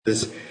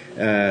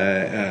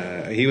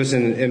He was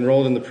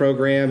enrolled in the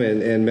program,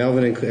 and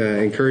Melvin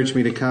encouraged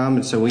me to come,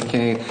 and so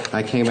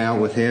I came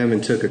out with him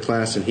and took a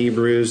class in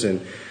Hebrews,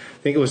 and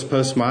I think it was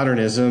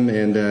postmodernism,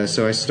 and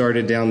so I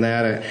started down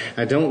that.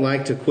 I don't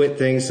like to quit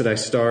things that I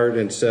start,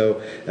 and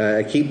so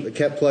I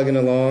kept plugging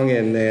along,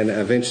 and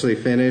eventually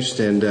finished.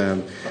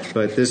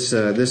 But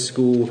this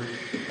school,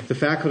 the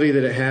faculty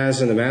that it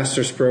has in the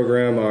master's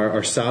program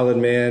are solid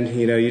men.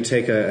 You know, you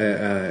take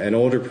an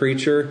older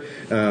preacher,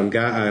 a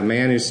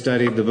man who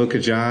studied the book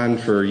of John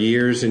for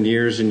years and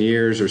years and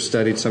years, or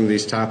studied some of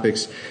these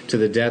topics to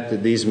the depth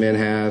that these men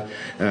have.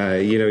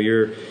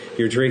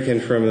 You're drinking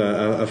from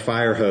a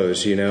fire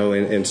hose,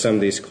 in some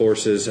of these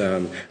courses.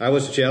 I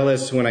was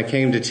jealous when I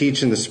came to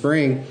teach in the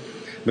spring,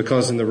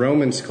 because in the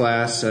Romans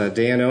class,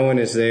 Dan Owen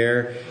is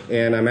there,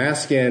 and I'm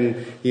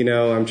asking,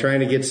 I'm trying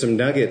to get some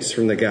nuggets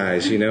from the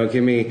guys,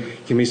 give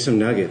me some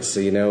nuggets.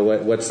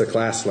 What's the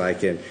class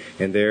like? And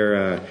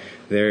they're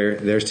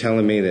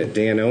telling me that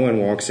Dan Owen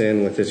walks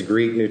in with his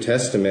Greek New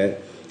Testament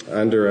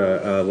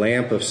under a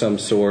lamp of some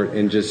sort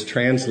and just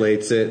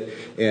translates it,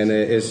 and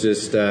it's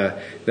just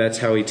that's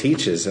how he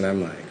teaches. And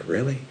I'm like,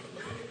 really?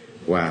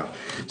 Wow.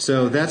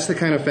 So that's the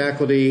kind of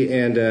faculty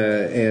and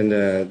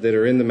that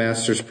are in the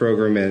master's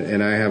program,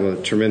 and I have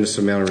a tremendous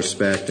amount of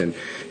respect, and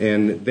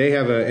they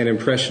have an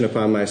impression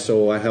upon my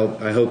soul. I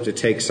hope to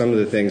take some of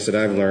the things that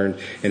I've learned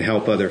and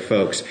help other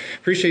folks.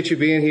 Appreciate you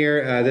being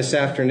here this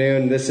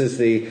afternoon. This is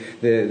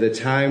the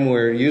time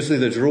where usually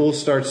the drool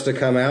starts to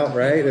come out,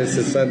 right? It's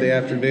a Sunday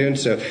afternoon,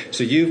 so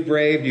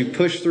you've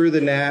pushed through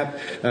the nap.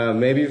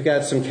 Maybe you've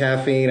got some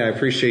caffeine. I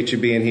appreciate you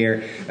being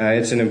here.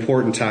 It's an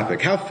important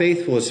topic. How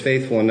faithful is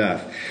faithful enough?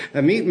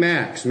 Meet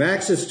Max.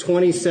 Max is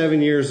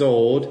 27 years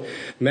old.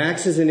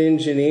 Max is an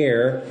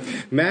engineer.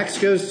 Max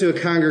goes to a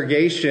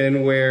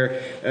congregation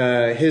where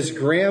his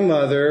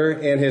grandmother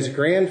and his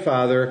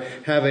grandfather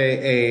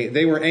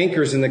they were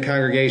anchors in the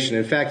congregation.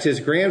 In fact, his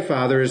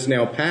grandfather is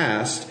now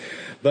passed,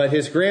 but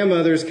his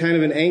grandmother is kind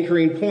of an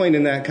anchoring point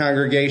in that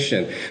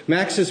congregation.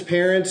 Max's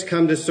parents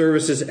come to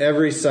services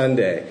every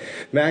Sunday.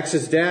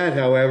 Max's dad,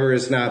 however,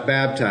 is not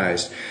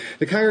baptized.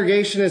 The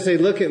congregation, as they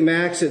look at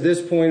Max at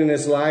this point in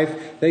his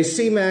life, they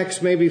see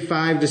Max maybe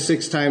 5 to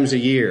 6 times a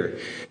year.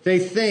 They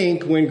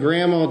think when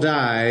Grandma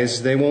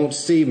dies, they won't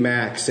see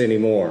Max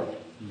anymore.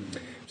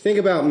 Think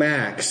about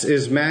Max.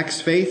 Is Max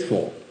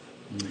faithful?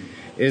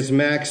 Is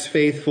Max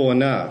faithful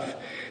enough?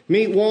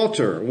 Meet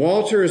Walter.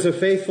 Walter is a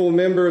faithful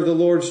member of the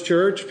Lord's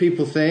church,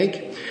 people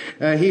think.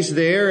 He's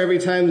there every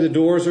time the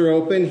doors are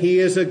open. He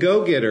is a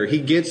go-getter. He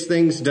gets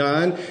things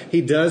done.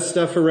 He does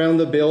stuff around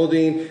the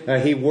building.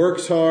 He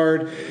works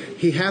hard.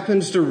 He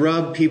happens to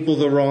rub people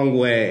the wrong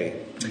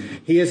way.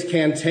 He is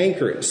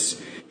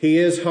cantankerous. He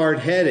is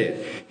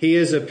hard-headed. He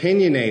is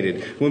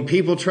opinionated. When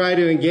people try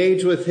to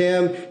engage with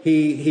him,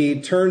 he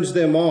turns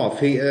them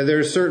off. There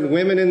are certain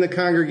women in the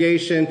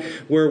congregation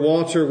where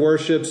Walter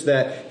worships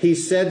that he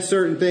said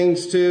certain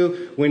things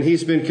to. When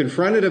he's been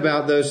confronted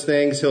about those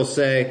things, he'll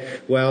say,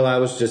 well, I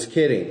was just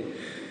kidding.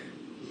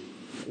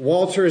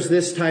 Walter is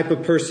this type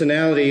of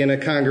personality in a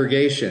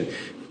congregation.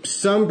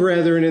 Some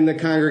brethren in the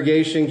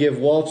congregation give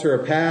Walter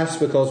a pass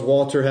because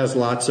Walter has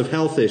lots of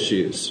health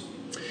issues.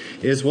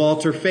 Is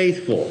Walter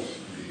faithful?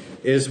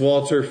 Is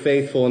Walter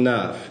faithful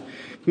enough?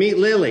 Meet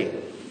Lily.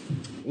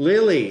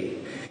 Lily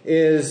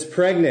is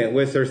pregnant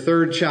with her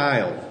 3rd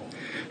child.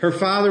 Her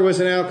father was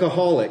an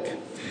alcoholic.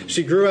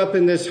 She grew up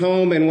in this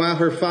home, and while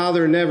her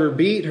father never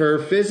beat her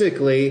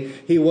physically,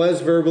 he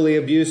was verbally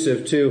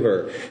abusive to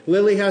her.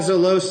 Lily has a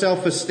low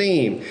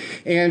self-esteem,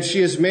 and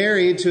she is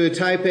married to a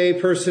type A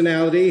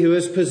personality who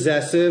is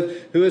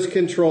possessive, who is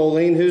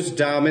controlling, who's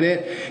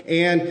dominant.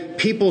 And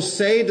people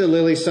say to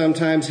Lily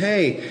sometimes,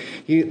 hey,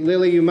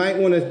 Lily, you might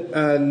want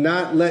to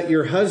not let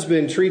your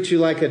husband treat you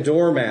like a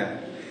doormat.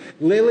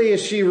 Lily,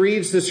 as she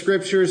reads the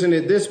scriptures, and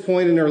at this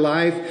point in her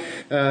life,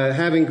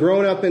 having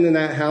grown up in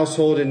that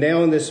household and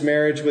now in this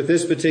marriage with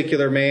this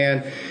particular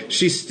man,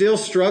 she still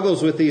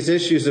struggles with these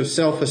issues of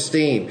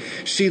self-esteem.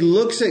 She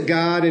looks at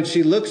God and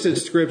she looks at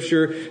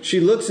scripture. She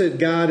looks at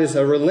God as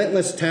a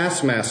relentless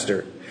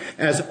taskmaster,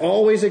 as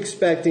always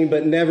expecting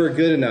but never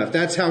good enough.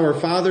 That's how her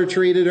father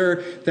treated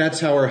her. That's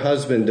how her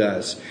husband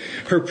does.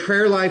 Her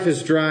prayer life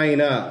is drying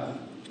up.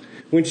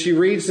 When she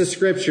reads the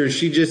scriptures,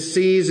 she just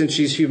sees and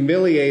she's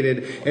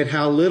humiliated at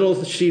how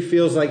little she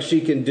feels like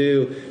she can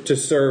do to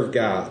serve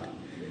God.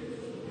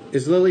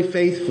 Is Lily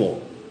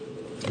faithful?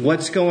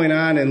 What's going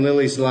on in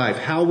Lily's life?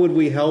 How would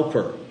we help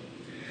her?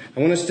 I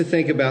want us to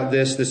think about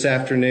this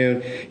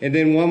afternoon. And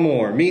then one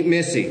more. Meet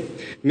Missy.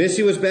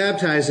 Missy was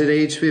baptized at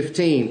age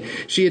 15.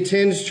 She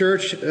attends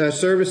church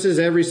services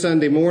every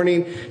Sunday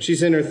morning.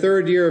 She's in her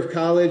 3rd year of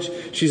college.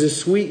 She's a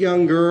sweet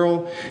young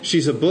girl.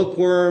 She's a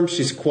bookworm.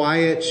 She's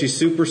quiet. She's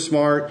super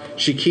smart.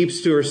 She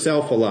keeps to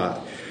herself a lot.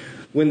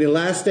 When the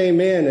last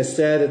amen is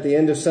said at the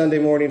end of Sunday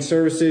morning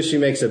services, she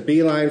makes a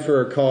beeline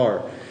for her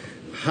car.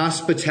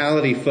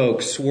 hospitality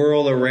folks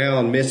swirl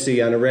around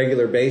Missy on a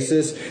regular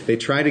basis. They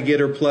try to get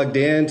her plugged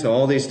in to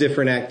all these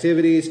different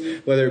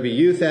activities, whether it be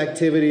youth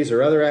activities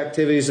or other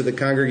activities that the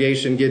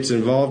congregation gets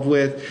involved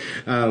with.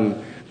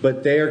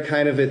 but they are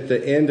kind of at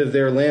the end of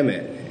their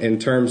limit in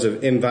terms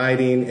of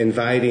inviting.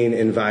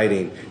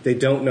 They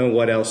don't know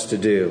what else to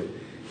do.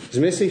 Is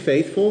Missy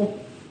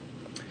faithful?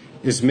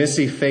 Is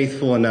Missy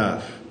faithful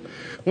enough?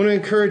 I want to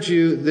encourage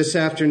you this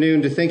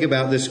afternoon to think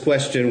about this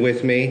question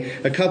with me.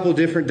 A couple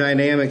different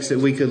dynamics that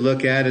we could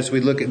look at as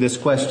we look at this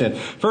question.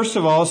 First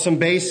of all, some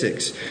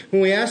basics.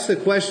 When we ask the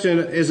question,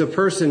 is a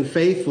person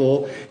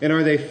faithful and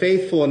are they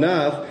faithful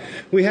enough?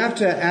 We have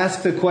to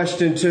ask the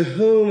question, to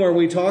whom are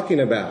we talking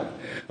about?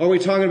 Are we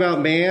talking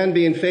about man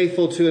being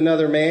faithful to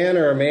another man,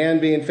 or a man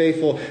being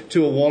faithful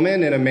to a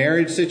woman in a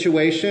marriage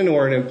situation,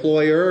 or an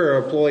employer or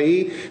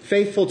employee?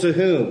 Faithful to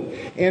whom?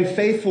 And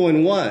faithful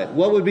in what?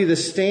 What would be the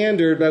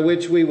standard by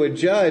which we would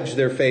judge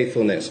their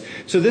faithfulness?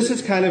 So this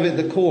is kind of at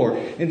the core.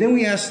 And then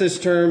we ask this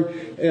term,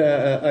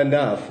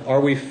 enough.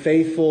 Are we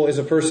faithful? Is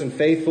a person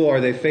faithful? Are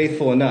they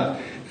faithful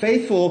enough?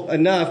 Faithful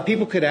enough,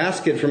 people could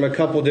ask it from a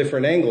couple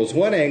different angles.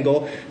 One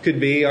angle could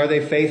be, are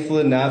they faithful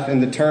enough in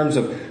the terms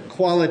of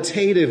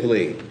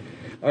qualitatively?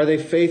 Are they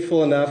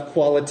faithful enough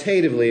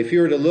qualitatively? If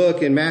you were to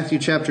look in Matthew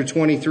chapter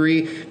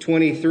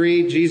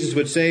 23, Jesus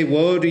would say,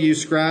 "Woe to you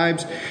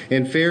scribes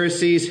and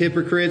Pharisees,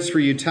 hypocrites, for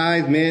you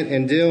tithe mint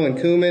and dill and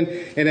cumin,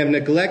 and have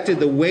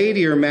neglected the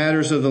weightier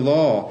matters of the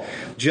law,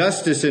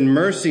 justice and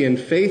mercy and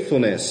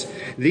faithfulness.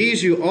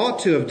 These you ought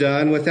to have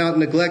done without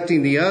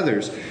neglecting the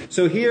others."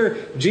 So here,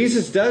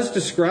 Jesus does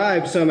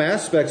describe some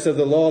aspects of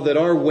the law that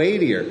are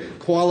weightier,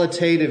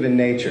 qualitative in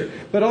nature,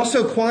 but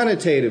also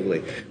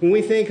quantitatively. When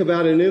we think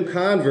about a new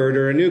convert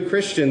or a new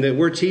Christian that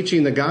we're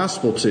teaching the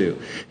gospel to,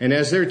 and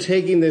as they're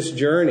taking this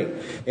journey,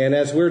 and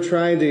as we're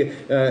trying to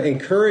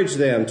encourage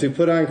them to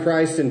put on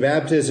Christ in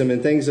baptism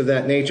and things of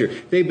that nature,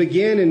 they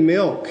begin in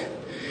milk.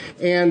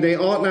 And they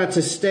ought not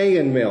to stay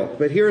in milk.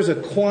 But here's a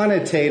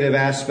quantitative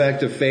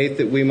aspect of faith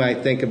that we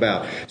might think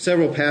about.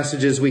 Several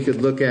passages we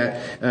could look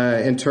at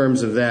in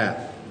terms of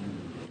that.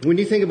 When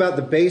you think about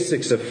the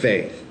basics of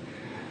faith,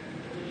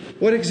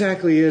 what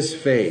exactly is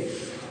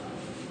faith?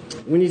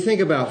 When you think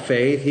about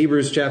faith,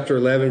 Hebrews chapter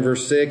 11,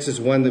 verse 6 is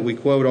one that we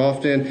quote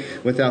often.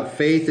 Without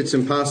faith, it's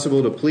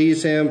impossible to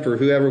please Him, for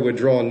whoever would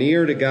draw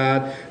near to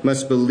God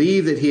must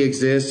believe that He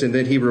exists and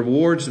that He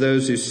rewards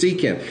those who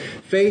seek Him.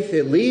 Faith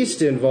at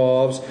least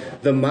involves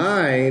the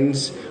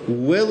mind's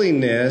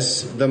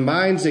willingness, the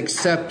mind's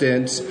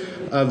acceptance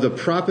of the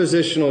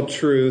propositional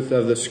truth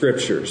of the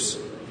Scriptures.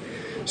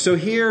 So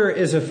here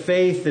is a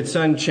faith that's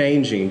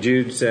unchanging,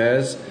 Jude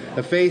says,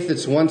 a faith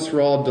that's once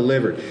for all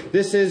delivered.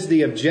 This is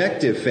the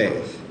objective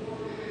faith.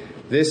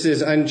 This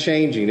is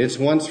unchanging. It's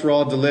once for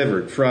all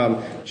delivered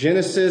from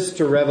Genesis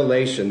to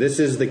Revelation. This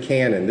is the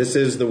canon. This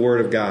is the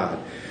Word of God.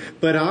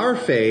 But our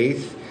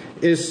faith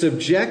is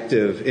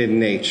subjective in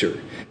nature.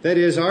 That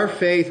is, our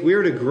faith, we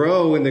are to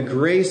grow in the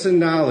grace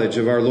and knowledge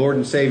of our Lord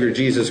and Savior,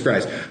 Jesus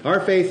Christ. Our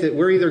faith that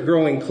we're either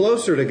growing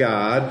closer to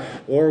God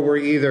or we're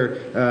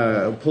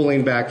either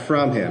pulling back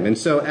from Him. And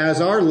so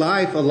as our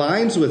life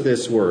aligns with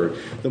this Word,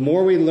 the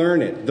more we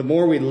learn it, the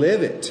more we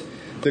live it,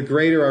 the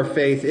greater our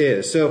faith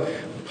is. So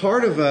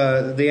part of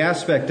the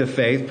aspect of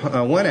faith,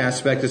 one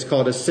aspect is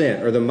called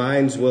assent, or the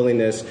mind's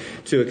willingness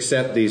to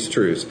accept these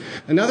truths.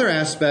 Another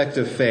aspect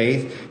of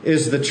faith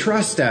is the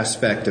trust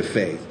aspect of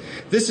faith.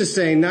 This is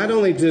saying not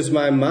only does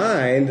my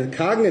mind,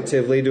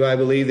 cognitively do I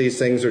believe these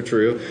things are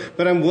true,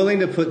 but I'm willing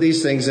to put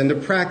these things into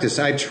practice.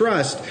 I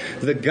trust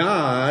the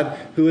God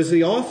who is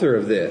the author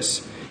of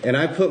this. And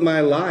I put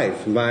my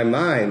life, my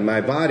mind, my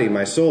body,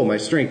 my soul, my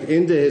strength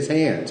into His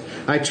hands.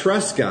 I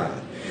trust God.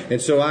 And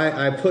so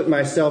I put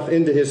myself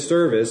into His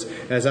service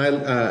as I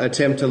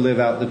attempt to live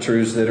out the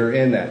truths that are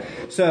in that.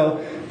 So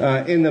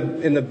in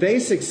the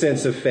basic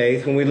sense of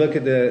faith, when we look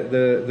at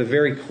the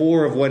very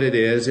core of what it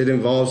is, it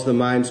involves the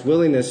mind's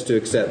willingness to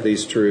accept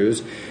these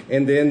truths,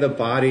 and then the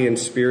body and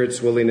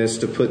spirit's willingness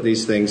to put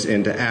these things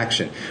into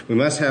action. We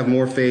must have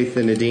more faith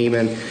than a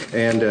demon,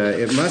 and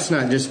it must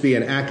not just be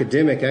an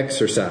academic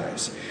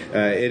exercise.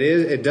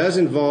 It does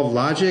involve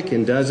logic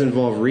and does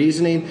involve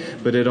reasoning,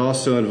 but it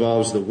also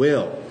involves the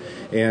will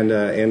and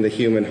the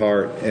human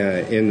heart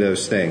in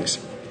those things.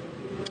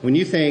 When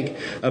you think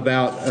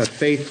about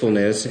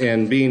faithfulness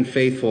and being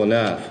faithful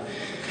enough,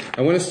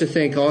 I want us to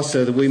think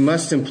also that we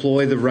must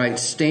employ the right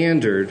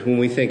standard when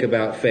we think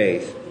about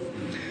faith.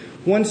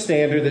 One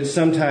standard that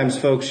sometimes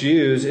folks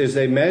use is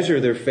they measure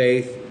their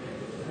faith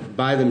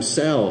by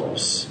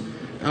themselves.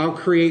 I'll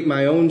create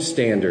my own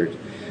standard.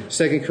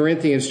 2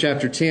 Corinthians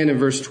chapter 10 and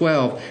verse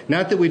 12.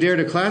 Not that we dare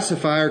to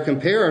classify or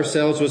compare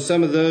ourselves with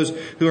some of those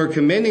who are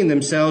commending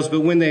themselves,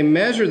 but when they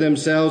measure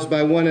themselves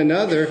by one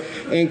another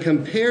and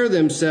compare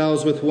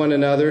themselves with one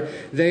another,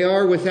 they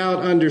are without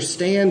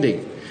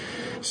understanding.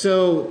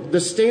 So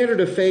the standard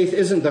of faith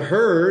isn't the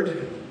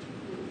herd.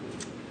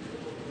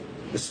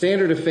 The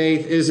standard of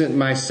faith isn't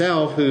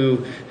myself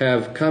who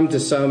have come to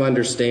some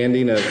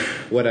understanding of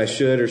what I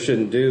should or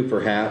shouldn't do,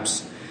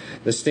 perhaps.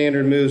 The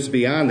standard moves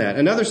beyond that.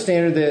 Another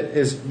standard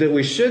that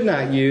we should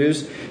not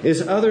use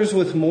is others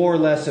with more or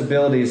less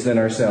abilities than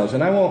ourselves.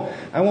 And I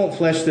won't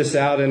flesh this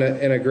out in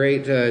a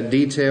great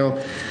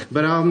detail,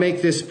 but I'll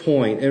make this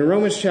point. In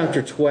Romans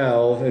chapter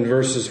 12 and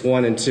verses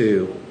 1 and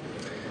 2,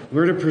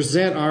 We're to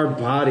present our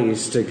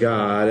bodies to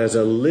God as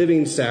a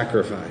living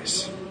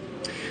sacrifice.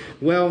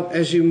 Well,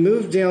 as you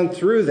move down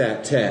through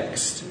that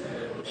text,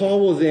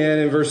 Paul will then,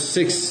 in verse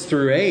 6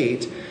 through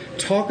 8,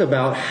 talk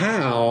about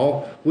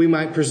how we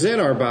might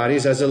present our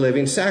bodies as a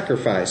living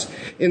sacrifice.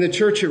 In the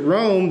church at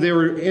Rome, there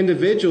were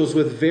individuals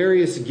with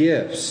various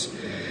gifts.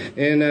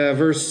 In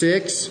verse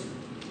 6,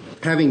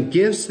 having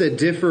gifts that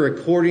differ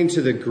according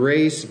to the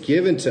grace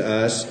given to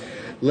us,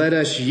 let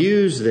us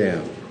use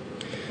them.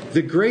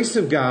 The grace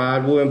of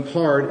God will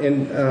impart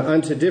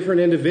unto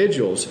different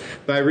individuals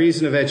by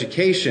reason of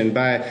education,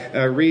 by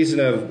reason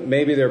of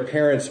maybe their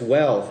parents'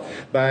 wealth,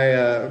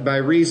 by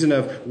reason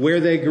of where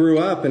they grew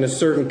up in a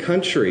certain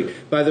country,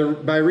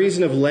 by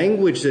reason of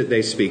language that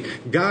they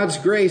speak. God's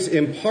grace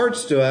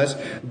imparts to us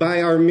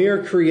by our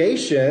mere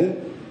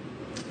creation,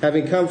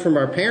 having come from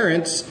our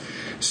parents,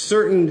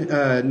 certain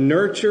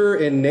nurture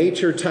and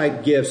nature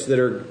type gifts that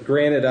are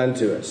granted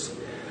unto us.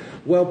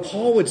 Well,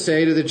 Paul would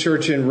say to the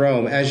church in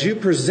Rome, as you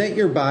present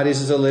your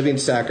bodies as a living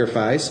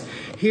sacrifice,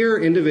 here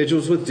are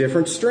individuals with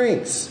different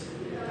strengths.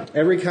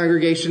 Every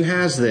congregation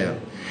has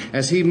them.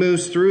 As he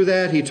moves through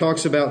that, he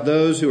talks about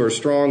those who are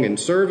strong in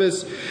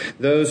service,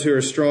 those who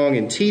are strong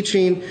in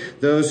teaching,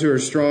 those who are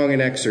strong in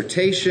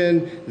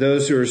exhortation,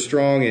 those who are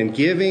strong in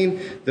giving,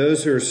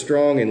 those who are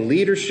strong in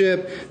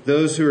leadership,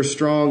 those who are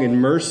strong in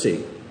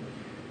mercy.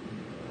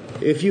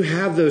 If you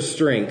have those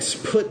strengths,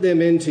 put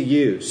them into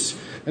use.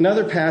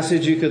 Another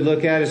passage you could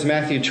look at is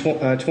Matthew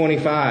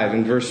 25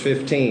 and verse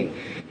 15.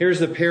 Here's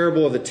the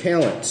parable of the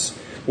talents,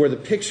 where the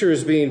picture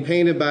is being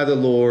painted by the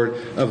Lord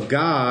of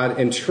God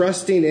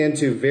entrusting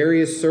into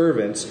various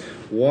servants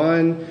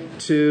 1,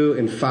 2,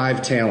 and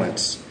 5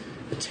 talents.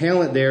 A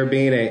talent there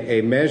being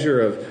a measure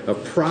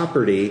of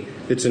property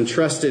that's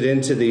entrusted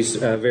into these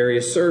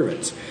various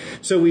servants.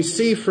 So we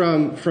see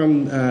from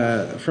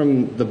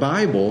the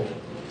Bible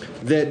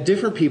that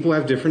different people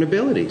have different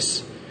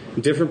abilities.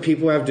 Different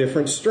people have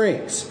different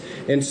strengths.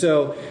 And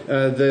so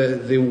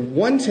the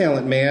 1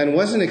 talent man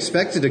wasn't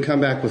expected to come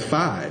back with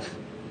 5.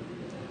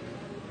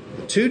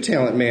 The 2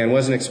 talent man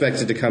wasn't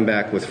expected to come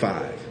back with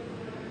 5.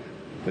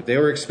 But they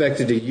were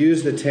expected to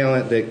use the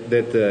talent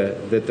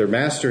that their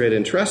master had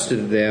entrusted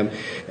to them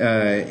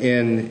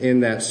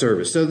in that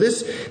service. So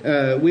this,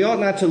 we ought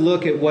not to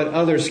look at what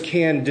others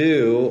can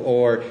do,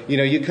 or,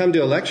 you come to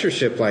a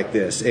lectureship like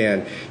this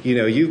and,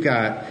 you've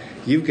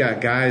got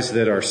guys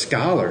that are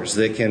scholars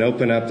that can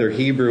open up their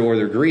Hebrew or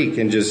their Greek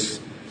and just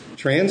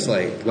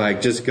translate,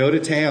 like just go to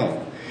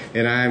town.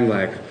 And I'm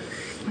like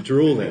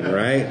drooling,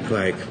 right?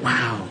 Like,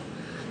 wow,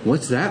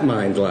 what's that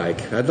mind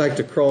like? I'd like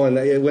to crawl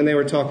in. When they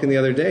were talking the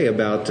other day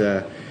about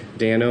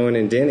Dan Owen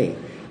and Denny,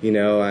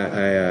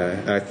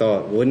 I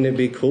thought, wouldn't it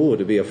be cool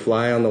to be a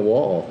fly on the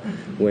wall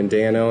when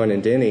Dan Owen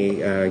and Denny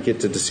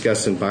get to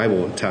discussing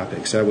Bible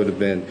topics? I would have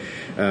been,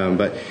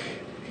 but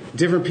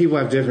different people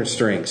have different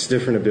strengths,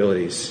 different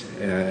abilities.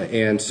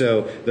 And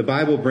so the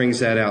Bible brings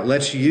that out.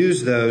 Let's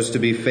use those to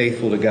be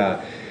faithful to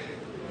God.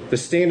 The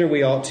standard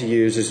we ought to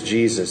use is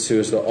Jesus, who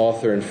is the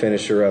author and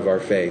finisher of our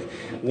faith.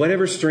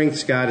 Whatever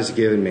strengths God has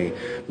given me,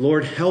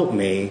 Lord, help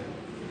me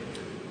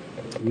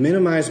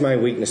minimize my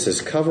weaknesses.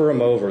 Cover them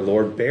over,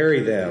 Lord. Bury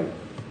them.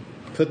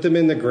 Put them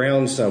in the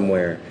ground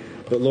somewhere.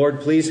 But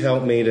Lord, please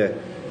help me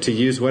to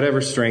use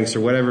whatever strengths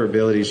or whatever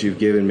abilities you've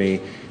given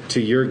me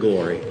to your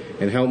glory.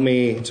 And help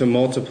me to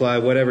multiply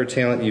whatever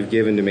talent you've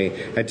given to me.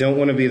 I don't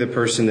want to be the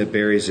person that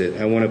buries it.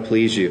 I want to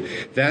please you.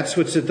 That's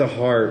what's at the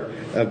heart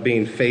of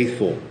being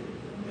faithful.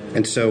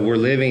 And so we're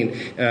living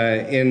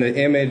in the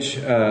image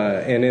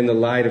and in the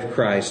light of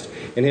Christ.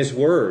 In His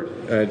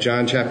Word,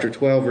 John chapter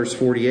 12, verse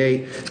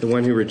 48, the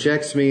one who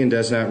rejects me and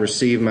does not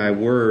receive my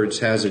words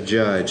has a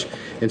judge.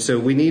 And so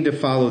we need to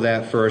follow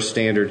that for our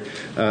standard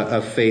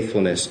of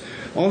faithfulness.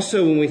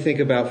 Also, when we think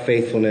about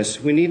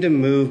faithfulness, we need to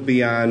move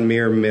beyond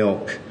mere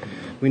milk.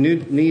 We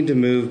need to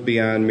move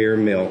beyond mere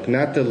milk,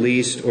 not the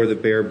least or the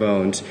bare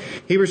bones.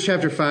 Hebrews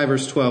chapter 5,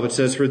 verse 12, it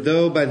says, for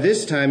though by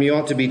this time you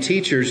ought to be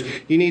teachers,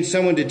 you need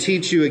someone to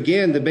teach you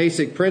again the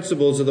basic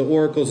principles of the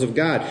oracles of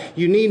God.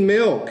 You need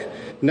milk,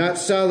 not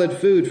solid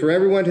food. For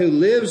everyone who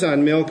lives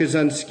on milk is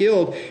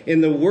unskilled in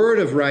the word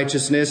of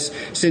righteousness,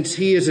 since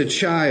he is a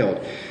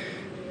child.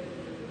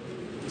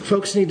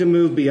 Folks need to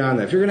move beyond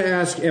that. If you're going to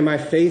ask, am I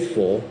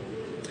faithful?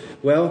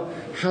 Well,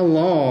 how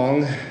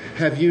long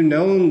have you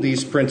known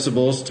these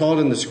principles taught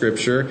in the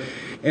Scripture,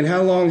 and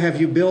how long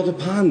have you built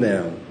upon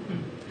them?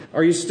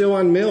 Are you still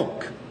on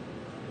milk?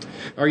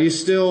 Are you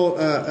still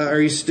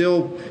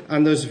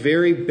on those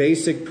very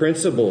basic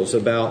principles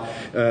about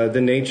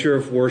the nature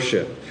of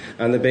worship,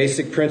 on the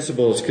basic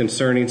principles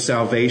concerning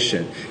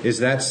salvation? Is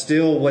that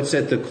still what's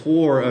at the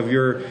core of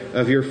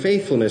your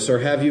faithfulness, or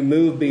have you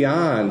moved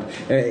beyond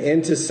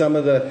into some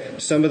of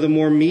the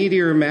more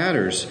meatier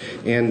matters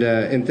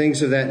and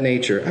things of that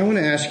nature? I want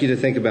to ask you to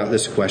think about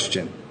this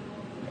question.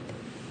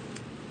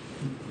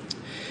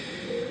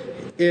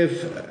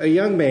 If a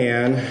young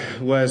man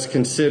was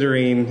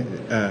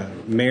considering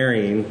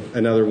marrying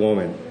another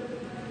woman,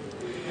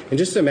 and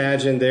just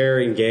imagine they're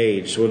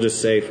engaged, we'll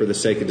just say for the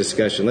sake of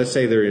discussion, let's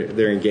say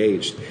they're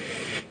engaged.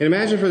 And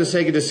imagine for the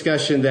sake of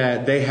discussion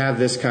that they have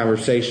this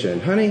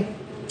conversation. Honey,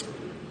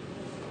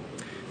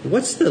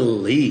 what's the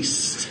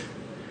least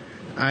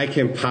I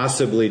can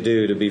possibly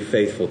do to be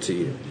faithful to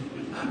you?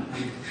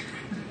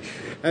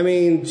 I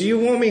mean, do you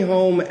want me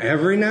home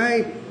every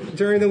night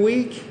during the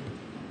week?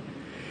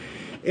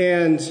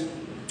 And,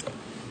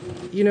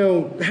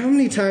 how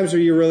many times are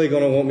you really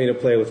going to want me to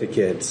play with the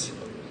kids?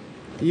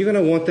 Are you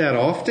going to want that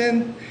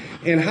often?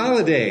 And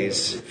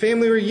holidays,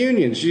 family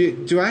reunions,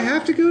 do I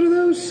have to go to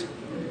those?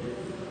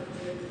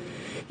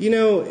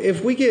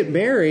 If we get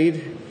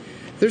married,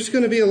 there's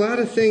going to be a lot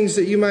of things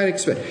that you might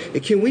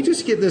expect. Can we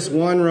just get this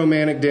one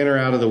romantic dinner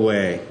out of the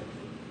way?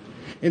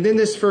 And then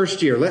this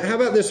first year, how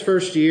about this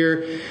first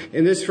year?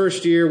 In this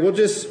first year,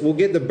 we'll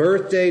get the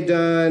birthday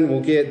done.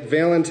 We'll get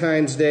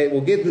Valentine's Day. We'll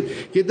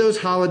get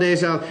those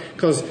holidays out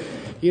because,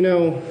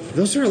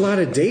 those are a lot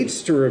of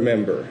dates to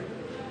remember.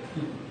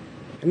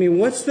 I mean,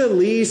 what's the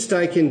least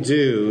I can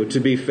do to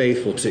be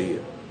faithful to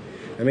you?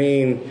 I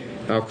mean,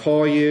 I'll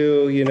call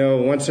you,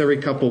 once every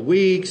couple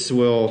weeks.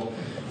 We'll,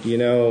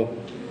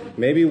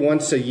 maybe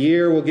once a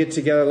year we'll get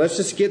together. Let's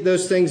just get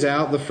those things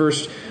out the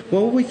first.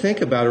 What would we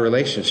think about a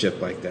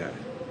relationship like that?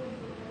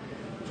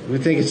 We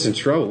think it's in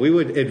trouble. We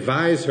would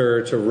advise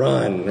her to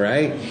run,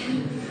 right?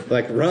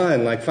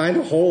 Run, find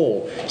a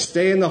hole.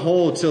 Stay in the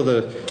hole till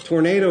the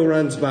tornado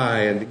runs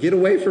by and get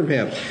away from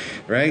him,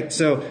 right?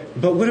 So,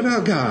 but what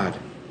about God?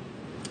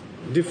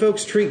 Do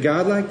folks treat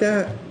God like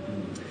that?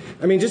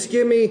 I mean, just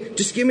give me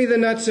the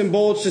nuts and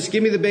bolts. Just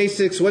give me the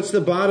basics. What's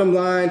the bottom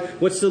line?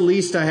 What's the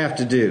least I have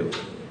to do?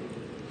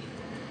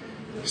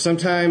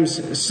 Sometimes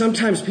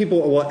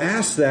people will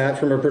ask that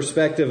from a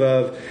perspective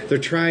of they're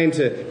trying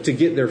to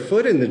get their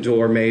foot in the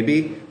door.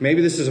 Maybe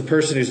this is a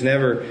person who's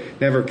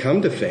never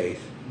come to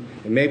faith,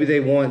 and maybe they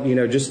want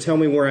just tell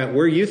me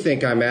where you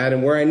think I'm at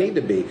and where I need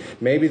to be.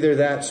 Maybe they're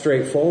that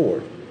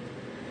straightforward.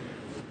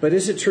 But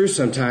is it true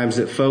sometimes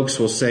that folks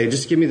will say,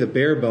 just give me the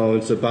bare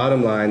bones, the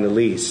bottom line, the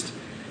least?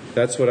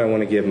 That's what I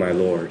want to give my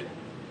Lord.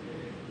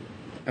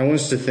 I want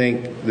us to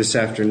think this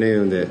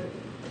afternoon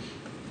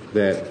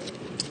that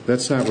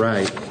that's not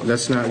right.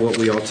 That's not what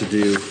we ought to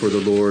do for the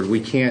Lord. We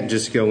can't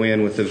just go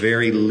in with the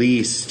very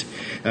least,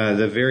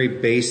 the very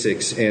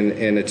basics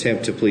and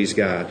attempt to please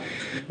God.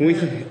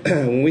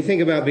 When we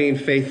think about being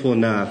faithful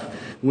enough,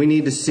 we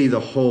need to see the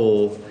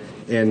whole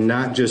and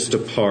not just a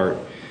part.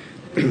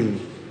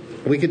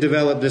 We could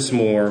develop this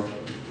more,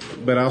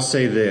 but I'll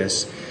say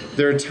this.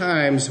 There are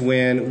times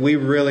when we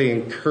really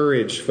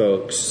encourage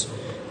folks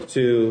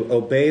to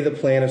obey the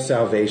plan of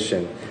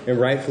salvation, and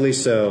rightfully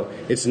so.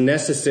 It's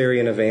necessary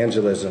in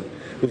evangelism.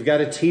 We've got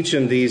to teach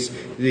them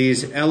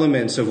these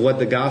elements of what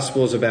the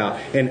gospel is about,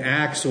 and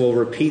Acts will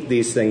repeat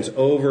these things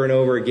over and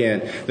over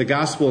again. The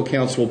gospel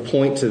accounts will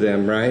point to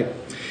them, right?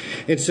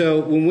 And so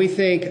when we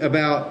think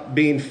about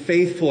being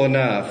faithful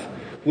enough,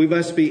 we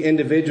must be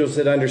individuals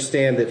that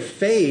understand that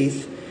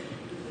faith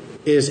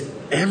is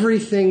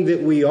everything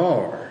that we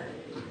are,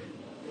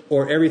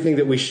 or everything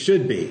that we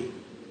should be.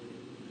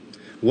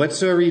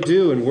 Whatsoever you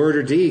do in word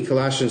or deed,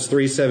 Colossians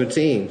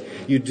 3:17,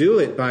 you do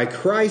it by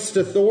Christ's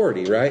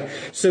authority, right?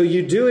 So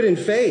you do it in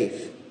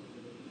faith.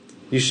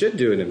 You should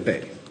do it in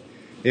faith.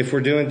 If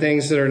we're doing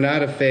things that are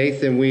not of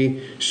faith, then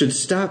we should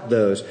stop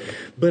those.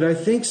 But I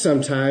think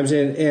sometimes,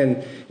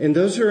 and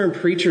those who are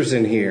preachers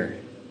in here,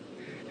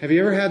 have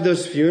you ever had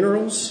those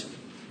funerals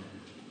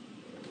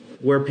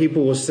where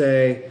people will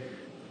say,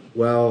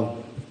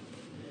 well,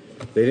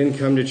 they didn't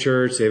come to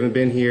church, they haven't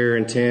been here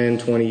in 10,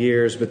 20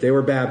 years, but they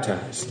were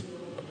baptized.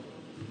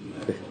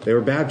 They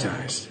were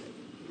baptized.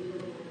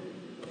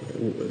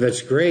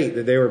 That's great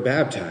that they were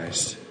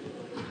baptized.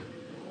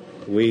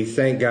 We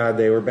thank God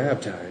they were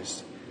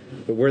baptized.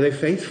 But were they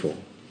faithful?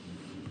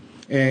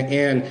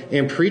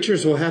 And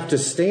preachers will have to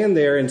stand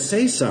there and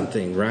say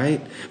something,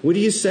 right? What do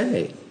you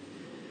say?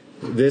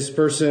 This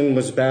person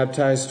was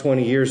baptized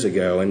 20 years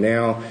ago, and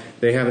now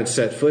they haven't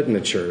set foot in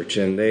the church,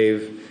 and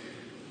they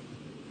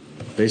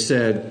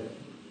said,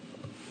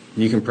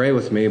 you can pray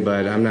with me,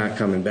 but I'm not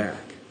coming back.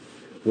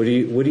 What do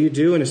you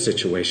do in a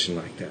situation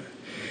like that?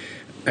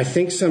 I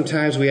think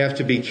sometimes we have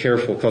to be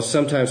careful, because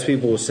sometimes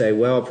people will say,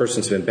 well, a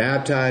person's been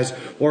baptized,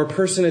 or a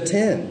person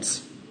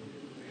attends.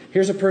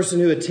 Here's a person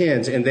who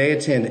attends, and they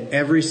attend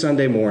every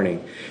Sunday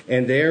morning,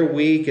 and their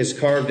week is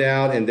carved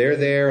out, and they're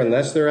there,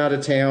 unless they're out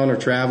of town or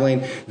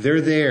traveling,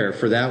 they're there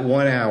for that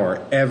 1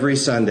 hour every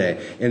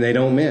Sunday, and they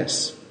don't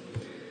miss.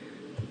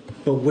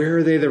 But where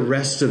are they the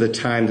rest of the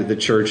time that the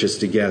church is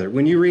together?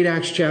 When you read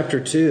Acts chapter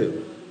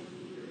 2,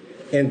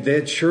 and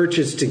the church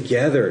is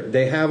together,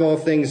 they have all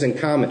things in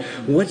common.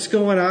 What's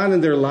going on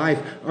in their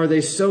life? Are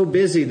they so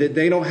busy that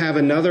they don't have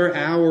another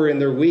hour in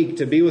their week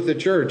to be with the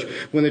church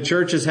when the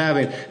church is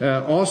having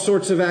all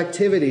sorts of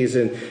activities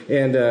and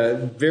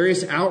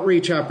various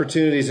outreach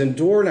opportunities and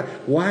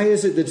why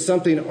is it that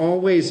something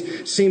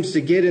always seems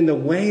to get in the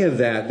way of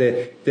that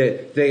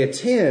they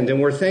attend, and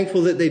we're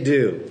thankful that they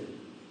do?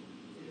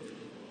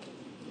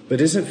 But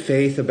isn't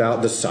faith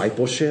about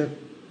discipleship?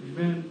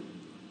 Amen.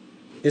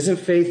 Isn't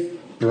faith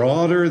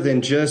broader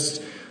than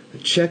just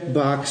check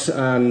box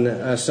on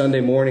a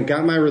Sunday morning.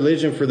 Got my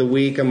religion for the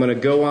week. I'm going to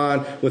go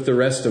on with the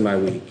rest of my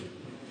week.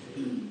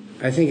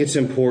 I think it's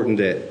important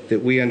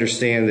that we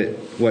understand that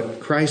what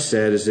Christ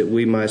said is that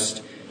we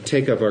must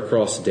take up our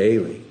cross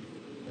daily.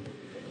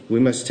 We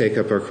must take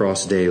up our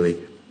cross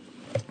daily.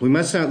 We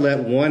must not let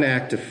one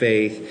act of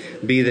faith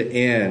be the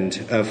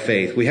end of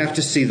faith. We have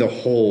to see the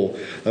whole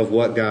of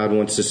what God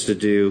wants us to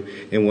do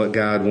and what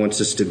God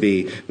wants us to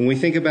be. When we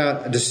think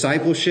about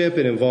discipleship,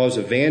 it involves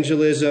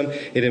evangelism.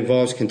 It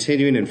involves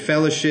continuing in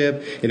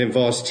fellowship. It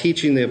involves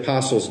teaching the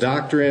apostles'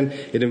 doctrine.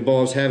 It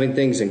involves having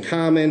things in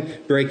common,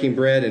 breaking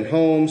bread in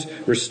homes,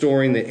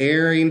 restoring the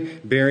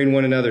erring, bearing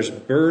one another's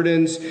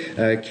burdens,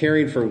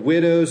 caring for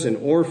widows and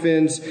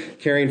orphans,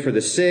 caring for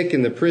the sick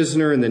and the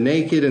prisoner and the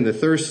naked and the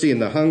thirsty and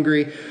the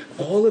hungry.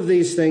 All of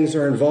these things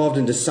are involved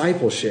in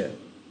discipleship.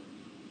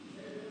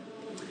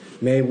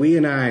 May you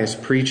and I as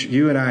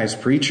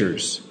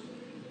preachers,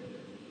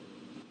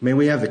 may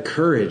we have the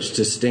courage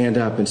to stand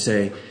up and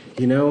say,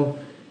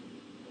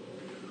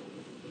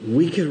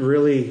 we could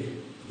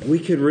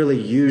really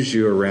use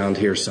you around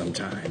here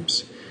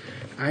sometimes.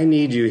 I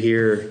need you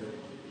here.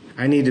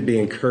 I need to be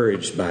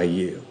encouraged by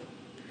you.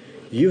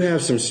 You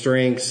have some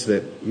strengths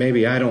that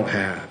maybe I don't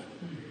have.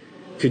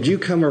 Could you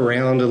come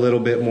around a little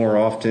bit more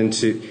often?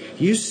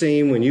 You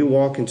seem, when you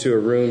walk into a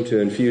room, to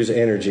infuse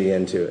energy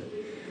into it.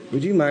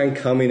 Would you mind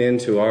coming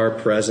into our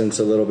presence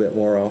a little bit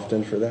more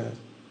often for that?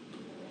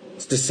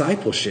 It's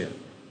discipleship.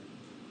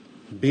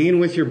 Being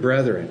with your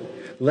brethren.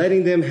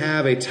 Letting them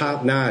have a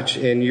top notch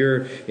in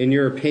your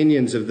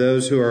opinions of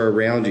those who are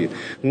around you.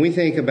 When we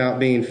think about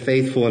being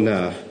faithful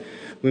enough,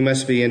 we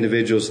must be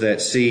individuals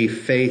that see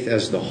faith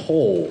as the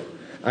whole.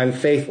 I'm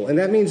faithful. And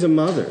that means a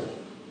mother.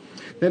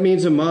 That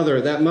means that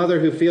mother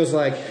who feels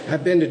like,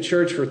 I've been to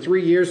church for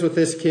 3 years with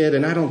this kid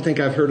and I don't think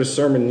I've heard a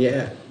sermon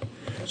yet.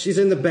 She's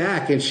in the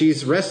back and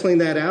she's wrestling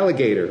that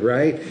alligator,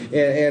 right?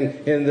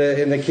 And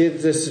the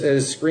kid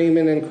is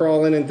screaming and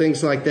crawling and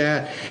things like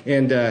that.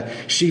 And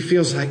she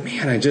feels like,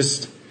 man,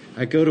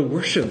 I go to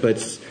worship,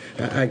 but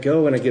I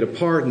go and I get a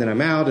part and then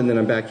I'm out and then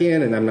I'm back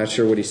in and I'm not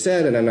sure what he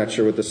said and I'm not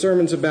sure what the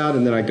sermon's about.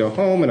 And then I go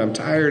home and I'm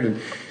tired.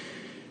 And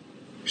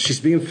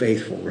she's being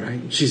faithful,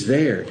 right? She's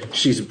there.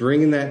 She's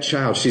bringing that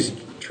child. She's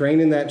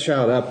training that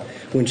child up.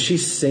 When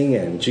she's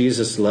singing,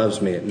 Jesus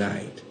loves me at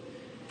night,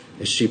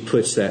 as she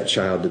puts that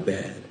child to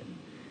bed.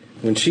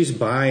 When she's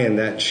buying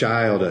that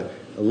child a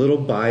little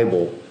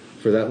Bible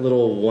for that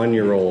little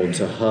 1-year-old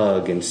to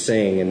hug and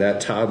sing in that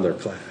toddler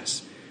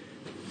class,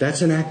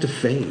 that's an act of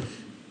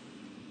faith.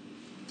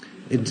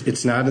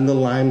 It's not in the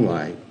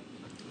limelight.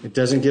 It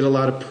doesn't get a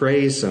lot of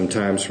praise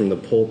sometimes from the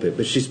pulpit,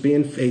 but she's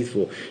being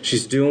faithful.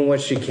 She's doing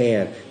what she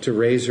can to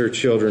raise her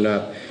children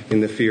up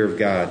in the fear of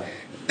God.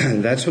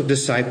 That's what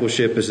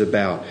discipleship is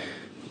about.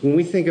 When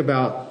we think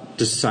about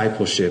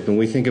discipleship and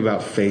we think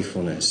about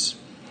faithfulness,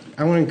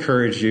 I want to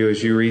encourage you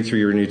as you read through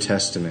your New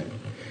Testament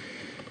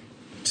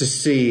to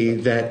see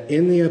that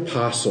in the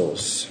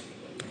apostles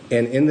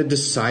and in the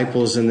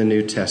disciples in the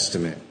New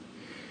Testament,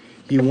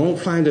 you won't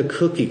find a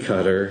cookie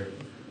cutter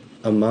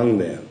among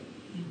them.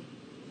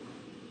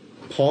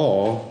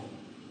 Paul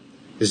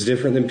is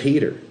different than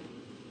Peter.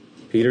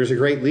 Peter's a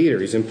great leader.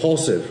 He's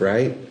impulsive,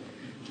 right?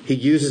 He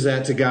uses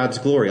that to God's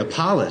glory.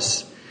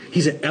 Apollos,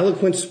 he's an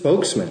eloquent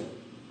spokesman.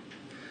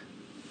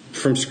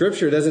 From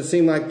Scripture, it doesn't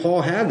seem like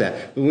Paul had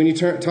that. But when you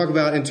talk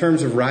about in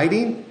terms of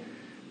writing,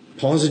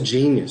 Paul's a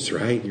genius,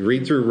 right? You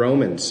read through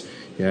Romans,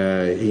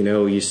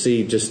 you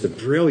see just the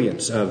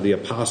brilliance of the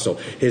apostle.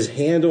 His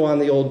handle on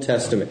the Old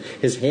Testament,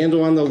 his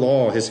handle on the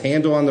law, his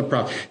handle on the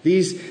prophet.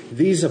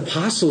 These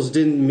apostles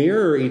didn't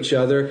mirror each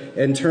other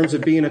in terms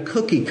of being a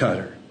cookie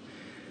cutter.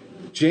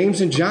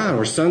 James and John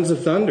were sons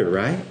of thunder,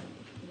 right?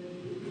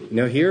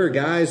 Here are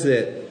guys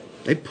that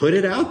they put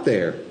it out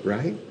there,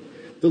 right?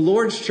 The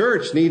Lord's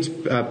church needs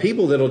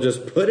people that'll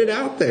just put it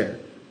out there,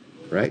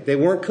 right? They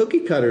weren't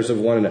cookie cutters of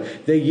one another.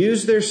 They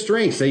used their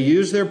strengths. They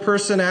used their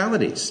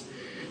personalities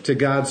to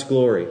God's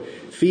glory.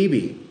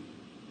 Phoebe,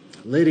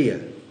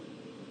 Lydia,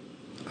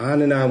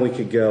 on and on we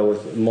could go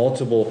with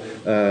multiple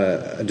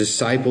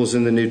disciples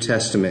in the New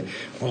Testament.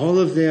 All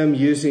of them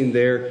using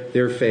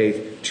their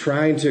faith,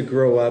 trying to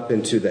grow up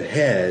into the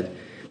head,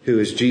 who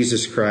is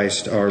Jesus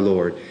Christ our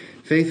Lord.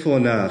 Faithful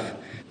enough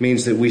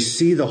means that we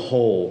see the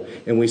whole,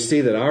 and we see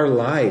that our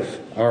life,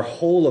 our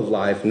whole of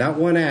life, not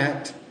one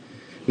act,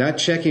 not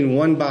checking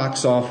one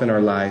box off in our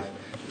life,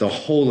 the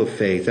whole of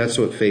faith. That's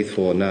what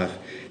faithful enough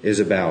is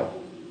about.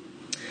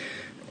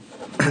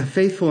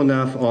 Faithful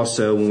enough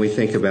also, when we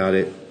think about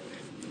it,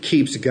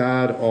 keeps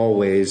God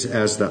always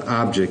as the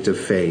object of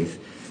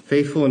faith.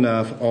 Faithful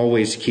enough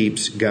always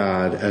keeps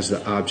God as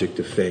the object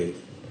of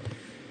faith.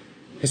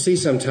 I see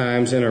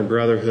sometimes in our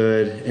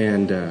brotherhood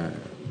and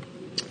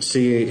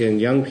see in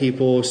young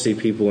people, see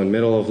people in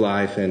middle of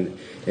life and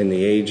in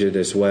the aged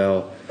as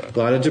well, a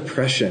lot of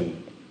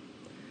depression,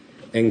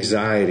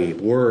 anxiety,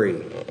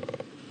 worry,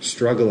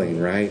 struggling,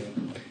 right?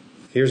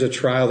 Here's a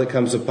trial that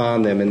comes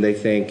upon them and they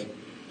think,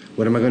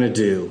 what am I going to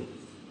do?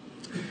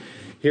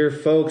 Here are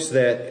folks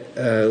that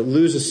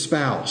lose a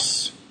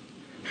spouse.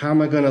 How am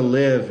I going to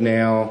live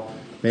now?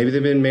 Maybe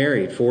they've been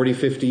married 40,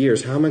 50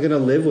 years. How am I going to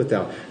live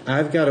without?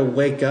 I've got to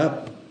wake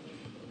up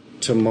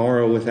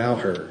tomorrow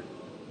without her.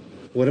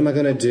 What am I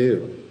going to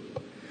do?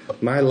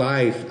 My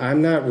life, I'm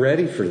not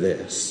ready for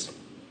this.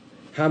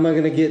 How am I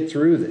going to get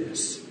through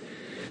this?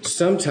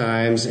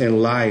 Sometimes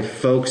in life,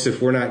 folks,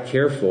 if we're not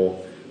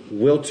careful,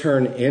 we'll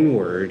turn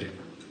inward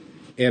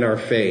in our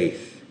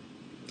faith.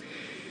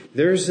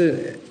 There is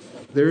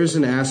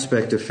an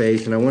aspect of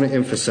faith, and I want to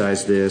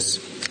emphasize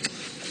this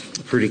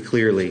pretty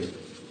clearly.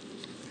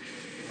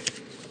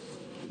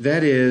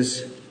 That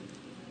is,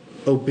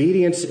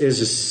 obedience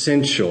is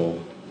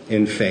essential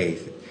in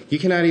faith. You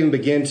cannot even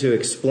begin to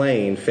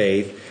explain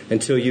faith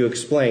until you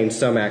explain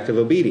some act of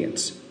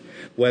obedience,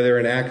 whether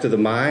an act of the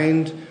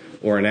mind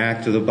or an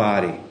act of the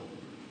body.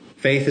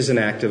 Faith is an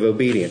act of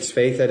obedience.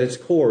 Faith at its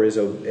core is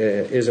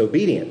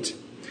obedient.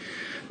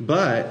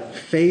 But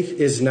faith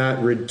is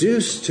not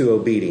reduced to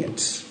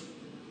obedience.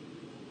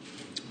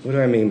 What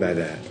do I mean by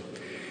that?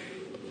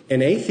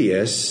 An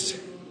atheist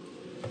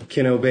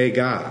can obey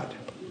God.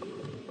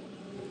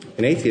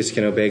 An atheist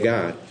can obey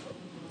God.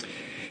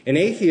 An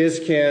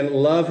atheist can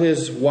love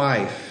his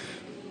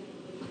wife.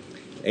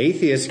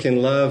 Atheist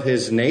can love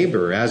his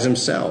neighbor as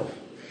himself.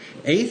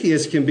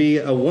 Atheist can be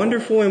a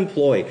wonderful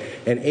employee.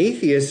 An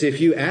atheist,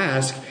 if you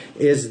ask,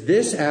 is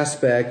this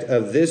aspect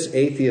of this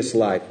atheist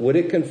life, would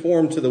it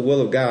conform to the will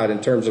of God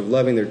in terms of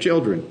loving their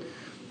children?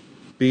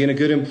 Being a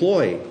good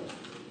employee,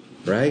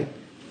 right?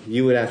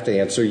 You would have to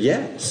answer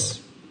yes.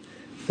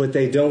 But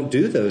they don't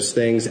do those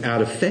things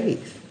out of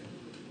faith.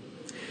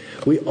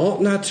 We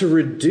ought not to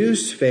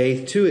reduce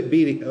faith to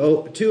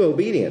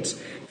obedience.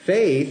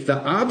 Faith,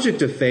 the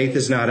object of faith,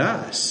 is not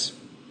us.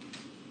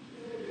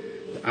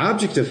 The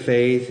object of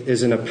faith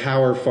is in a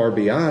power far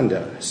beyond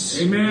us.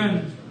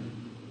 Amen.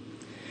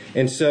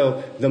 And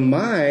so the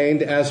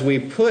mind, as we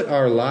put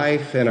our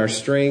life and our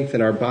strength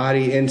and our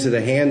body into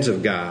the hands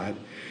of God,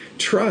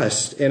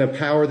 trust in a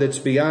power that's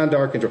beyond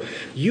our control.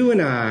 You and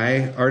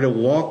I are to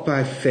walk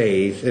by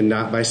faith and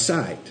not by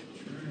sight.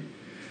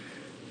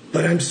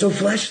 But I'm so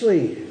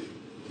fleshly.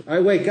 I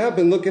wake up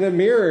and look in a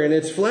mirror and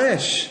it's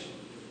flesh.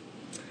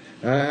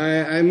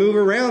 I move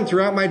around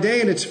throughout my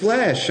day and it's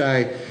flesh.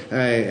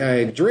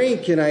 I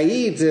drink and I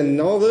eat and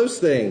all those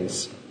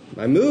things.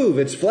 I move,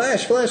 it's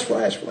flesh, flesh,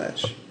 flesh,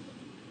 flesh.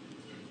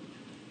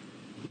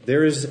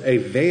 There is a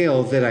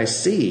veil that I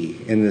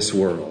see in this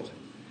world.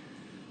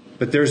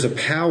 But there's a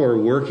power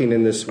working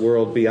in this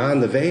world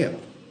beyond the veil.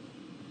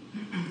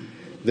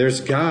 There's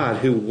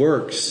God who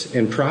works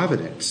in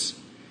providence.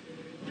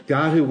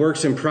 God who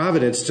works in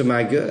providence to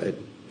my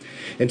good.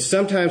 And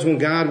sometimes when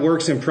God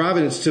works in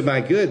providence to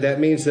my good, that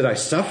means that I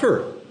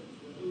suffer.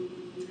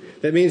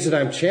 That means that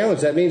I'm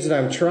challenged. That means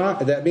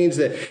that that means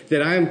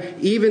that I'm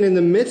even in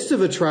the midst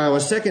of a trial,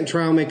 a second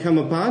trial may come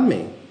upon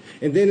me.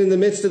 And then in the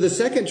midst of the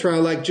second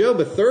trial, like Job,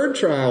 a third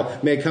trial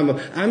may come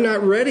up. I'm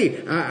not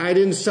ready. I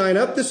didn't sign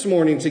up this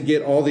morning to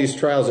get all these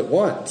trials at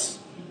once.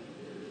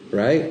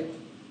 Right?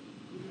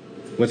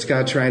 What's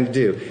God trying to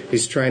do?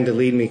 He's trying to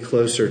lead me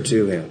closer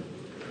to Him.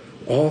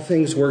 All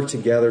things work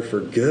together for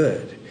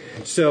good.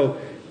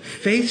 So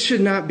faith should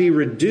not be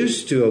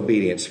reduced to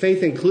obedience.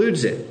 Faith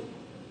includes it.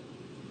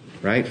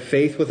 Right?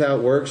 Faith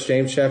without works,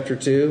 James chapter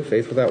 2,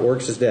 faith without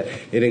works is dead.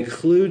 It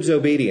includes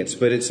obedience,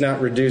 but it's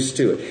not reduced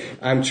to it.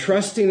 I'm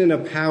trusting in a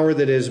power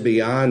that is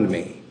beyond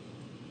me.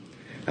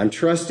 I'm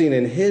trusting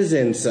in His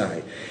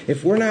insight.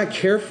 If we're not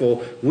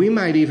careful, we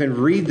might even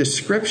read the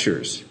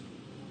Scriptures.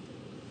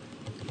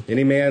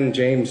 Any man,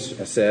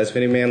 James says, if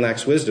any man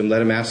lacks wisdom,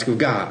 let him ask of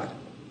God.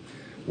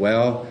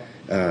 Well,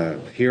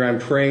 here I'm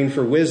praying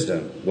for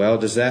wisdom. Well,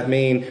 does that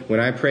mean when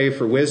I pray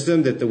for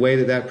wisdom that the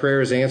way that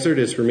prayer is answered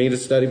is for me to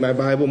study my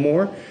Bible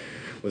more?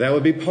 Well, that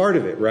would be part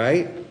of it,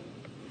 right?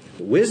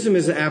 Wisdom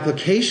is the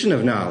application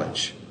of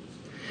knowledge.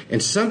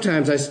 And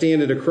sometimes I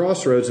stand at a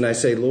crossroads and I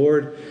say,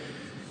 Lord,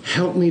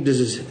 help me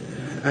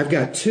I've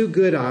got two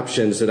good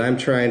options that I'm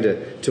trying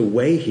to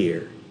weigh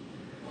here.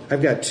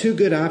 I've got two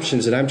good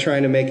options that I'm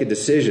trying to make a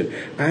decision.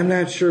 I'm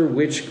not sure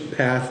which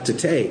path to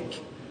take.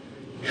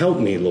 Help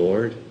me,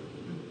 Lord.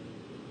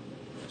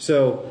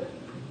 So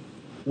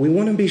we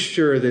want to be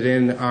sure that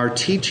in our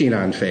teaching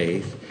on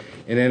faith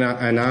and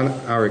on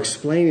our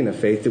explaining of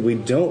faith that we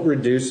don't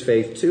reduce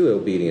faith to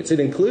obedience. It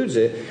includes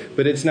it,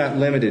 but it's not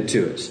limited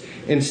to us.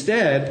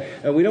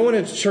 Instead, we don't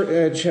want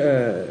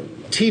to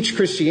teach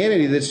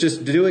Christianity that's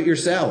just do it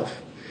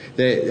yourself.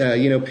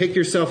 That pick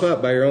yourself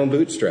up by your own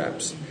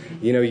bootstraps.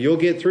 You'll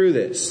get through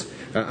this.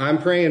 I'm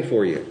praying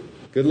for you.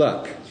 Good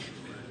luck.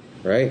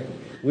 Right?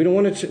 We don't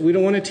want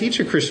to teach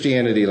a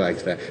Christianity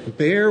like that.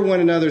 Bear one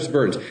another's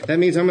burdens. That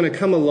means I'm going to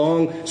come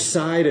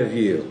alongside of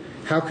you.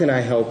 How can I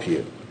help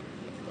you?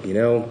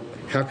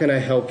 How can I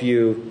help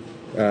you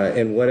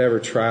in whatever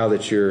trial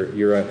that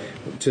you're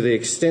to the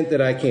extent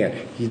that I can?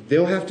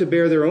 They'll have to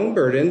bear their own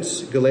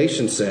burdens,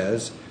 Galatians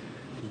says,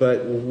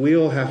 but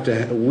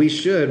we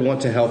should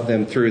want to help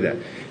them through that.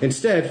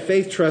 Instead,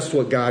 faith trusts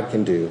what God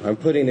can do. I'm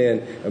putting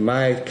in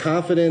my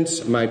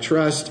confidence, my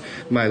trust,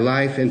 my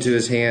life into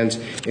his hands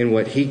in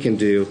what he can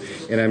do.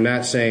 And I'm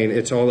not saying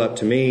it's all up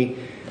to me.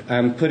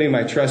 I'm putting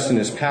my trust in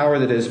his power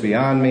that is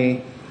beyond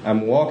me.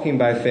 I'm walking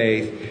by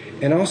faith.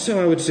 And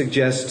also I would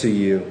suggest to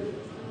you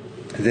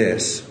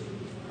this.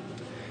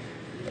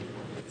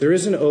 There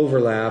is an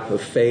overlap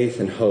of faith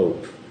and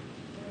hope.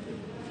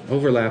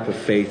 Overlap of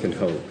faith and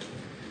hope.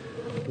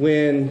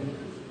 When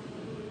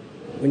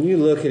you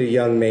look at a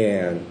young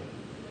man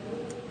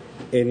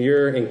and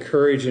you're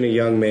encouraging a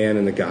young man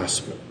in the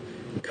gospel,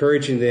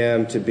 encouraging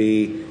them to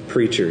be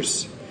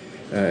preachers,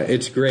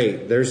 it's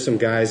great. There's some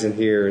guys in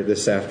here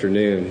this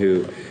afternoon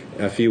who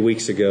a few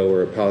weeks ago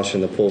were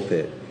polishing the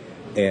pulpit,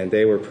 and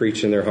they were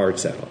preaching their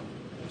hearts out.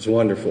 It's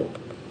wonderful.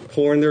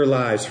 Pouring their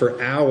lives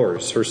for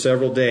hours, for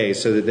several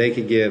days, so that they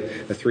could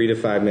give a 3 to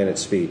 5 minute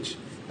speech.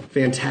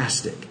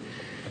 Fantastic.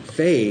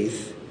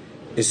 Faith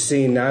is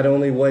seeing not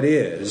only what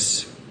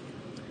is,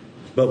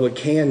 but what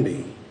can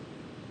be.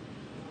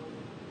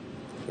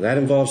 That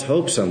involves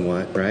hope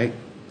somewhat, right?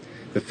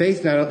 But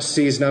faith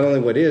sees not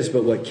only what is,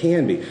 but what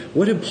can be.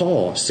 What did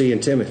Paul see in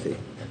Timothy?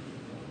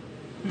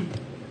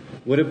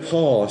 What did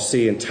Paul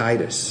see in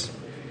Titus?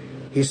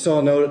 He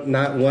saw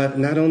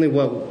not only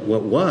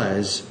what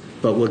was,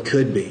 but what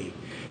could be.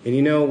 And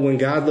you know, when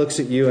God looks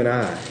at you and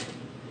I,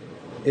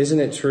 isn't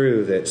it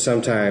true that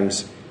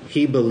sometimes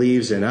he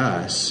believes in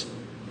us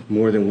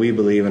more than we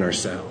believe in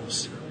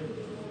ourselves?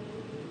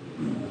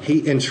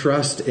 He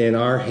entrusts in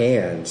our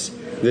hands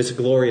this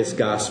glorious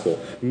gospel.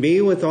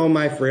 Me with all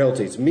my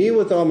frailties, me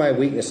with all my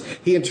weakness.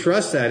 He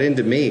entrusts that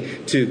into me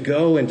to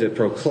go and to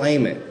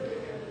proclaim it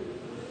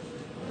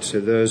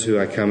to those who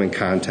I come in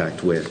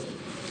contact with.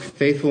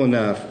 Faithful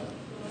enough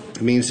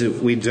means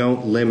that we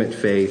don't limit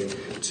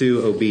faith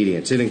to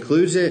obedience. It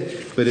includes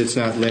it, but it's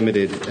not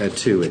limited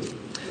to it.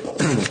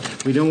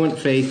 We don't want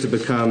faith to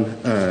become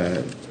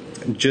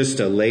just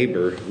a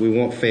labor. We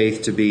want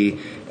faith to be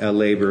a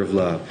labor of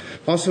love.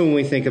 Also, when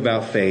we think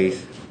about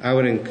faith, I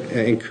would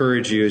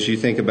encourage you, as you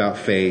think about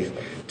faith,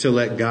 to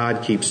let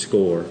God keep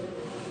score.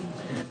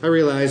 I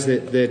realize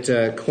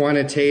that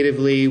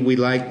quantitatively we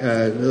like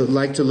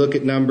to look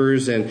at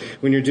numbers, and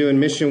when you're doing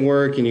mission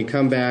work and you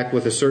come back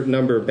with a certain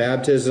number of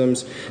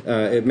baptisms,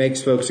 it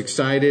makes folks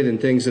excited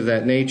and things of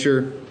that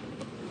nature.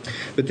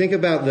 But think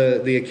about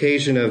the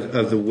occasion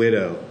of the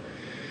widow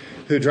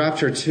who dropped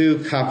her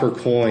 2 copper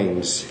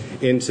coins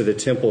into the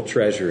temple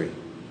treasury.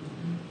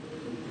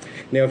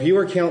 Now, if you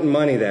were counting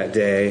money that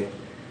day,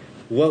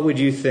 what would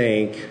you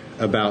think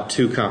about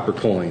 2 copper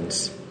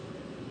coins?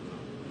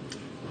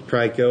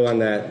 Probably go on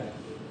that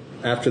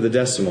after the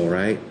decimal,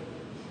 right?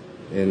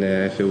 And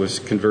if it was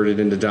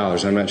converted into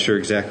dollars. I'm not sure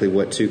exactly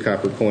what 2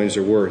 copper coins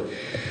are worth.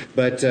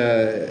 But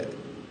the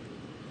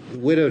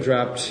widow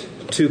dropped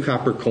 2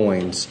 copper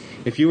coins.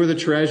 If you were the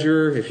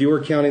treasurer, if you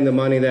were counting the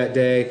money that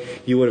day,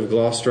 you would have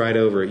glossed right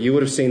over it. You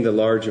would have seen the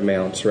large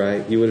amounts,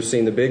 right? You would have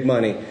seen the big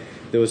money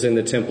that was in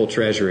the temple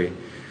treasury.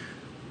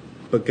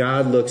 But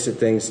God looks at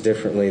things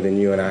differently than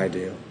you and I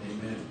do.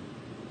 Amen.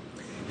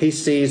 He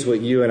sees what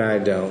you and I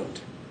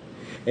don't.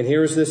 And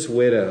here's this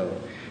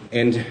widow,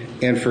 and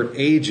for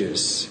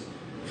ages,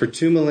 for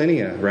 2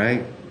 millennia,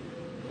 right,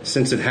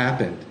 since it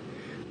happened,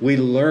 we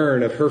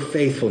learn of her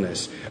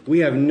faithfulness. We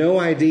have no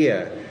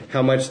idea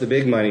how much the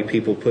big money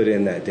people put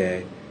in that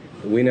day.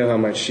 We know how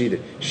much she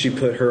did. She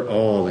put her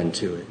all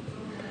into it.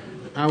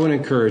 I would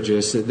encourage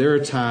us that there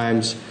are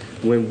times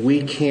when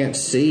we can't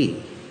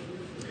see,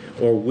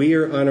 or we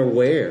are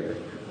unaware,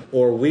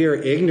 or we are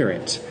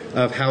ignorant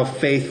of how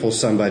faithful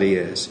somebody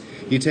is.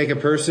 You take a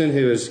person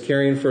who is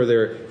caring for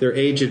their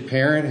aged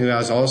parent who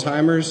has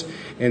Alzheimer's,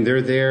 and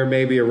they're there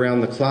maybe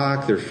around the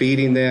clock. They're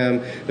feeding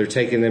them. They're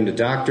taking them to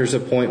doctor's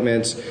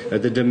appointments.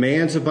 The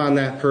demands upon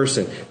that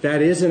person,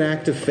 that is an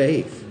act of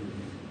faith.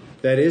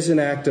 That is an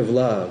act of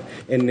love.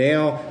 And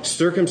now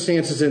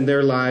circumstances in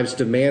their lives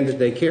demand that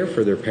they care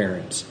for their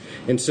parents.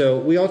 And so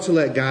we ought to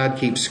let God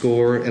keep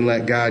score and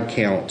let God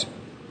count.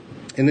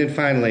 And then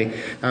finally,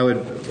 I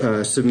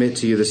would submit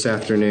to you this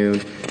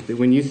afternoon that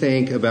when you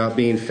think about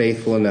being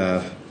faithful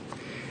enough,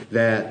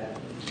 that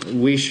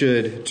we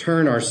should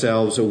turn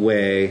ourselves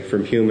away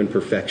from human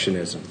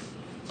perfectionism.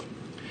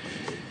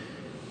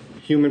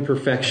 Human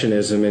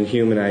perfectionism and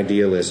human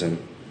idealism.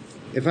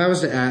 If I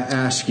was to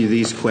ask you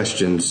these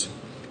questions,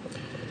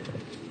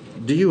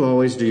 do you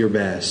always do your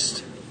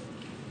best?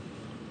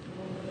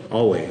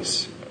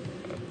 Always.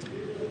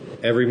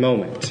 Every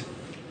moment.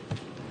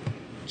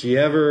 Do you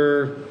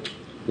ever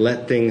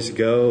let things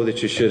go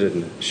that you should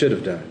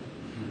have done?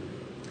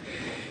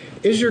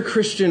 Is your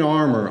Christian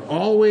armor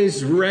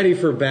always ready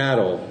for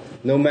battle,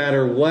 no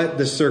matter what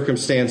the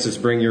circumstances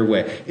bring your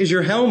way? Is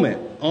your helmet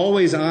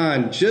always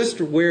on,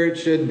 just where it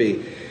should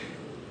be?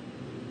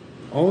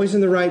 Always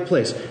in the right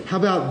place? How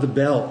about the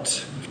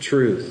belt of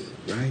truth,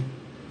 right?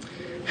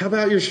 How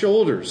about your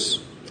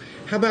shoulders?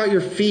 How about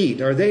your feet?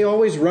 Are they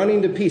always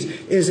running to peace?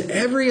 Is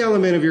every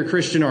element of your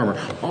Christian armor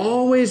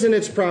always in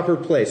its proper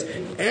place?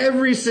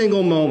 Every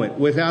single moment,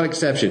 without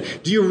exception.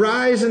 Do you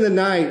rise in the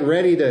night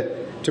ready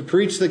to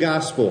preach the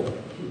gospel?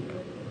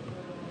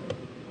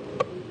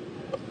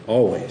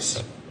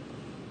 Always.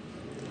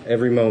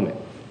 Every moment.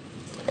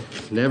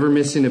 Never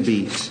missing a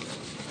beat.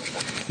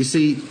 You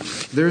see,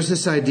 there's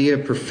this idea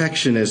of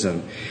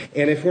perfectionism.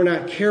 And if we're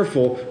not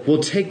careful,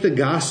 we'll take the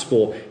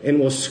gospel and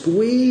we'll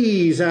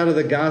squeeze out of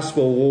the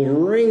gospel. We'll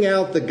wring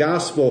out the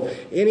gospel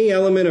any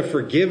element of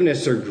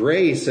forgiveness or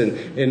grace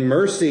and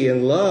mercy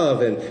and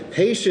love and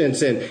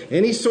patience and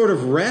any sort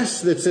of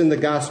rest that's in the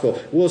gospel.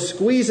 We'll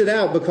squeeze it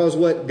out because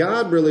what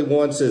God really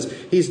wants is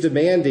He's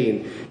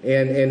demanding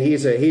and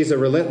He's a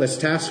relentless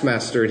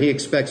taskmaster, and He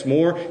expects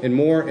more and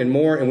more and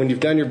more. And when you've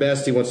done your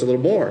best, He wants a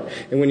little more.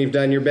 And when you've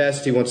done your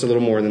best, He wants a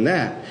little more than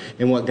that.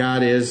 And what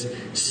God is,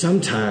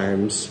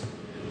 sometimes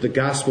the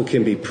gospel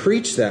can be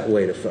preached that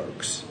way to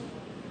folks.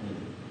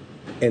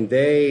 And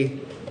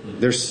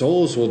their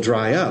souls will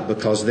dry up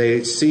because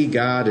they see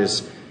God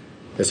as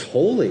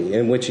holy,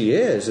 in which He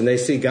is. And they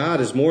see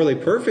God as morally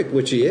perfect,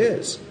 which He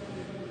is.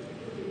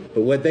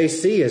 But what they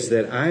see is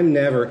that I'm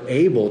never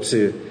able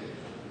to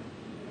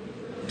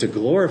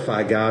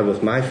glorify God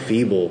with my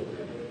feeble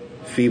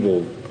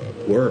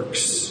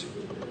works.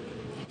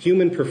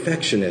 Human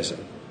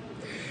perfectionism.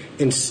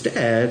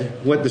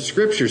 Instead, what the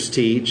Scriptures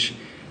teach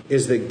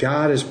is that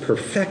God is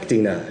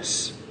perfecting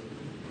us.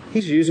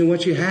 He's using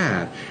what you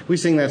have. We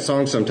sing that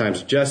song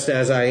sometimes, Just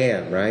As I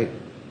Am, right?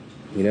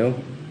 You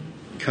know,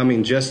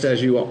 coming just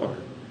as you are,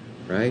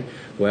 right?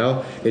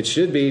 Well, it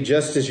should be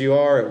just as you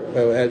are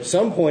at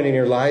some point in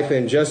your life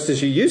and just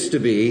as you used to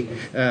be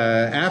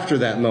after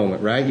that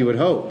moment, right? You would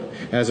hope,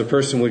 as a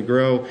person would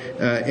grow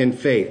in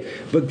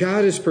faith. But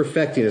God is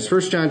perfecting us.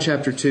 1 John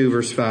chapter 2,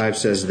 verse 5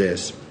 says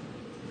this.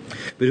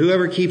 But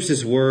whoever keeps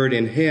His word,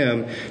 in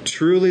him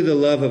truly the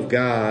love of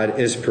God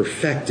is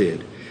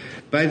perfected.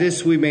 By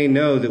this we may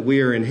know that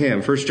we are in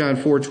Him. 1 John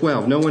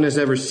 4:12. No one has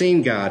ever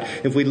seen God.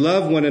 If we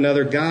love one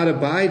another, God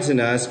abides in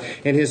us,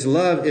 and His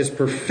love is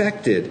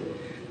perfected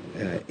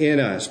in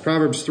us.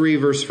 Proverbs 3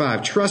 verse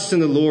 5. Trust in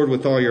the Lord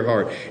with all your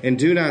heart, and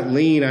do not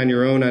lean on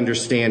your own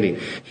understanding.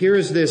 Here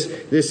is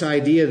this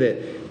idea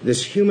that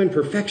this human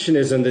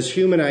perfectionism, this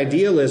human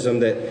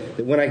idealism,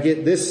 that when I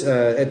get this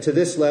to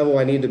this level,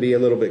 I need to be a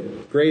little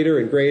bit greater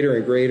and greater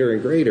and greater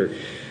and greater.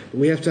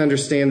 We have to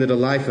understand that a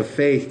life of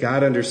faith,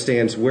 God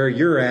understands where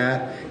you're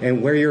at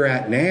and where you're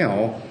at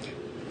now,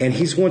 and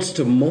He wants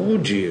to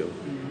mold you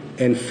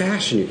and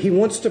fashion you. He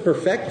wants to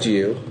perfect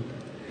you,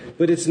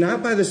 but it's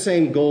not by the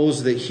same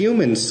goals that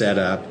humans set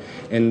up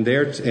in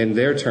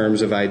their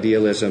terms of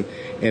idealism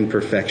and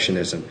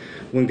perfectionism.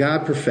 When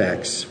God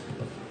perfects,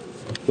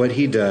 what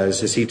He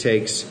does is He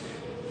takes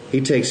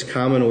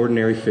common,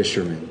 ordinary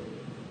fishermen,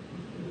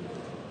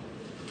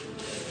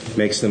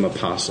 makes them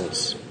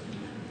apostles.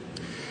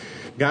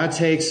 God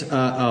takes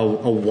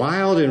a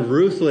wild and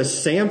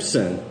ruthless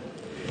Samson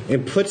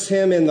and puts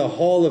him in the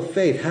hall of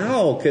faith.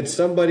 How could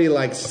somebody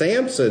like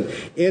Samson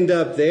end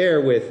up there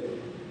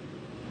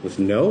with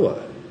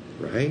Noah,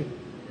 right?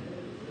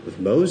 With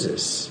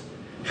Moses?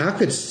 How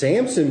could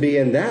Samson be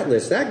in that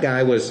list? That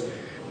guy was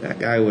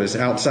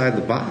outside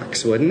the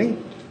box, wasn't he?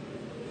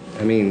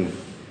 I mean,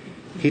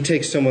 He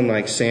takes someone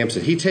like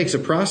Samson. He takes a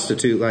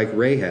prostitute like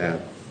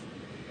Rahab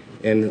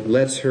and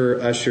lets her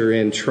usher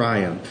in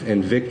triumph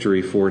and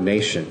victory for a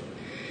nation.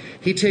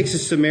 He takes a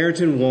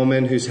Samaritan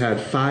woman who's had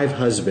 5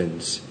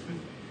 husbands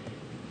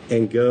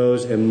and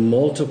goes and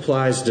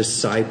multiplies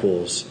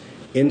disciples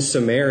in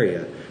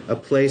Samaria, a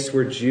place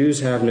where Jews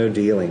have no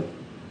dealing.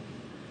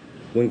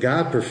 When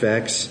God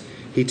perfects,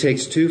 He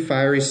takes 2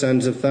 fiery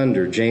sons of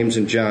thunder, James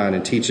and John,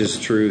 and teaches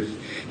truth.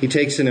 He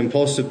takes an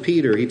impulsive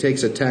Peter. He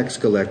takes a tax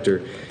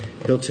collector.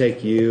 He'll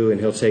take you and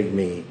He'll take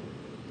me.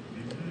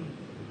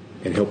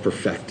 And He'll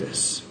perfect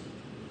us.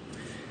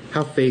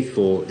 How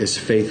faithful is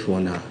faithful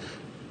enough?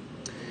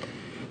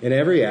 In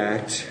every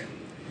act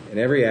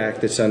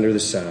that's under the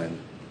sun,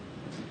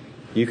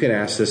 you can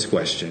ask this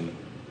question.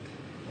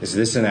 Is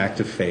this an act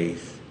of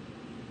faith?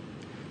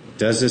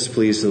 Does this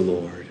please the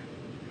Lord?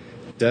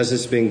 Does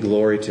this bring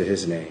glory to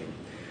His name?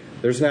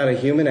 There's not a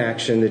human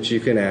action that you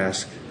can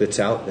ask that's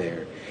out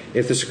there.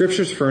 If the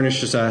Scriptures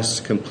furnishes us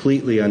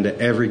completely unto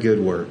every good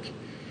work,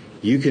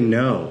 you can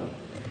know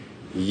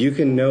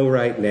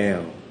right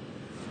now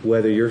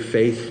whether you're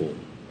faithful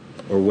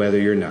or whether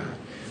you're not.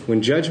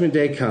 When Judgment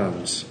Day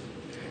comes,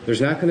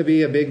 there's not going to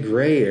be a big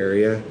gray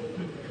area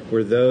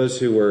where those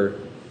who were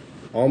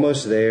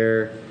almost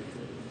there,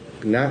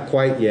 not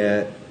quite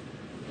yet,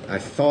 I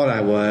thought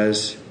I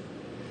was.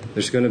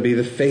 There's going to be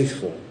the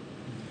faithful.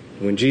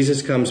 When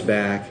Jesus comes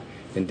back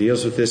and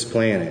deals with this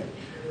planet,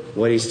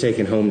 what He's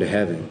taken home to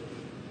heaven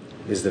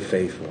is the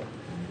faithful.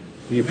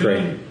 Will you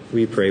pray? Will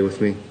you pray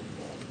with me?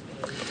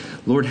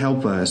 Lord,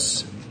 help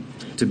us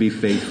to be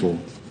faithful.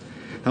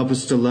 Help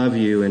us to love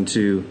You and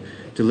to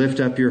lift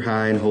up Your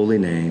high and holy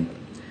name.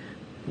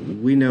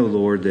 We know,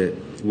 Lord,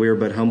 that we're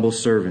but humble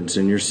servants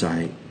in Your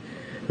sight.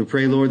 We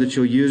pray, Lord, that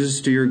You'll use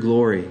us to Your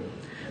glory.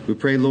 We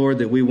pray, Lord,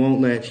 that we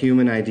won't let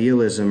human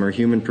idealism or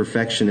human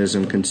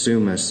perfectionism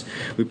consume us.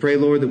 We pray,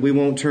 Lord, that we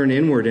won't turn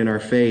inward in our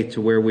faith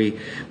to where we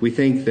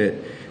think that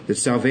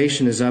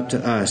salvation is up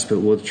to us, but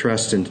we'll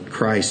trust in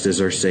Christ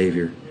as our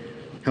Savior.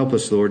 Help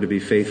us, Lord, to be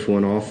faithful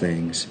in all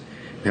things.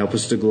 Help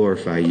us to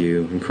glorify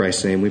you. In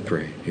Christ's name we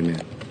pray.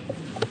 Amen.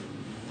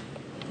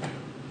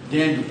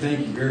 Daniel, thank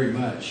you very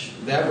much.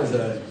 That was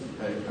a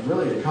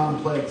really a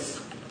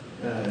complex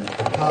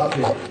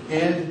topic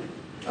and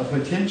a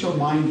potential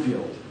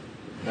minefield.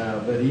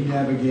 But he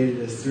navigated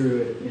us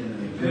through it in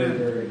a very,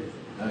 very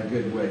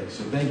good way.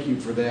 So thank you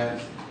for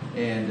that.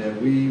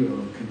 And we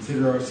will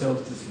consider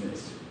ourselves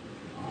dismissed.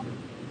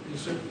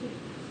 Yes, sir.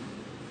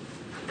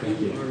 Thank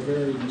you. Are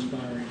very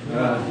inspiring.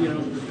 I'm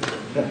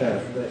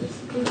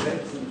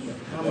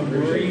a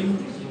Marine,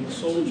 I'm a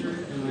soldier,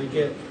 and I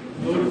get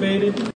motivated